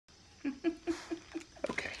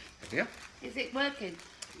Okay, there we are. Is it working?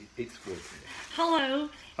 It's working. Hello.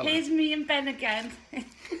 Here's me and Ben again.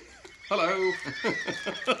 Hello.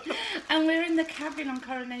 And we're in the cabin on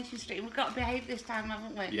Coronation Street. We've got to behave this time,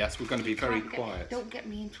 haven't we? Yes, we're going to be very quiet. Don't get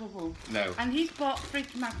me in trouble. No. And he's bought a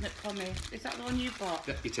fridge magnet for me. Is that the one you bought?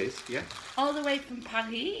 It is, yeah. All the way from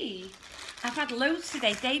Paris. I've had loads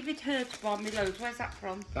today. David Hurd bought me loads. Where's that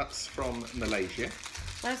from? That's from Malaysia.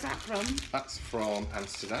 Where's that from? That's from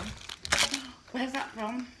Amsterdam. Where's that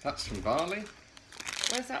from? That's from Bali.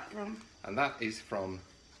 Where's that from? And that is from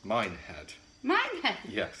Minehead. Minehead?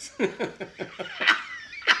 Yes.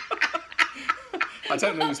 I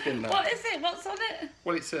don't know who's been there. What is it? What's on it?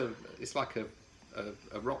 Well, it's like a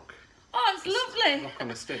rock. Oh, it's lovely. Rock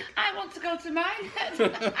on a stick. I want to go to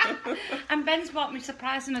Minehead. And Ben's bought me a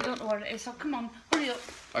surprise and I don't know what it is, so come on, hurry up.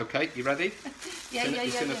 Okay, you ready? Yeah. In a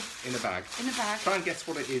bag. In a bag. Try and guess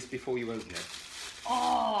what it is before you open it.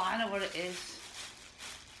 Oh, I know what it is.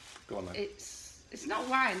 Go on then. It's not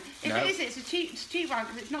wine. If it is, it's a cheap wine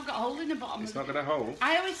because it's not got a hole in the bottom. It's not got a hole?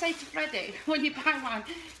 I always say to Freddie, when you buy wine,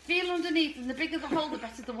 feel underneath and the bigger the hole, the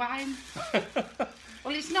better the wine.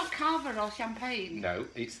 Well, it's not Carver or champagne. No,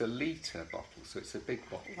 it's a litre bottle, so it's a big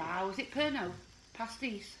bottle. Wow, is it Pernod?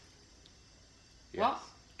 Pasties? Yes. What?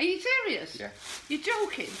 Are you serious? Yeah. You're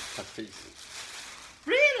joking? Pasties.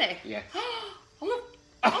 Really? Yeah. Oh, look.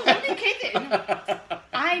 I'm only kidding.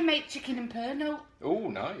 I make chicken and Pernod. Oh,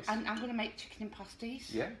 nice. And I'm going to make chicken and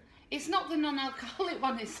pasties. Yeah. It's not the non-alcoholic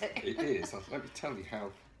one, is it? It is. Let me tell you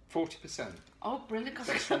how. 40%. Oh, brilliant. Cause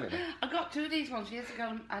I got 2 of these ones years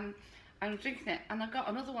ago and I was drinking it. And I got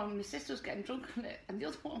another one and my sister was getting drunk on it. And the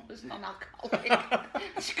other one was non-alcoholic.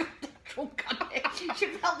 She got drunk on it. She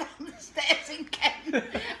fell down the stairs in Kent. And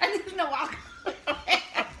there's no alcohol in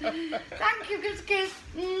it. Thank you, good kiss.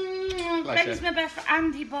 Ben's my best friend.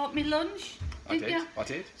 And he bought me lunch. I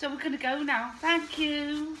did. So we're going to go now. Thank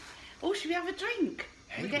you. Oh, should we have a drink?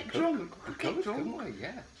 Hey, we get drunk. We get drunk.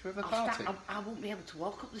 Yeah. Should we have a party? I won't be able to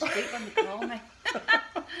walk up the street when they call me.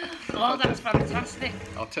 Oh, that's fantastic.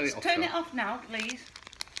 I'll turn it off. Turn it off now, please.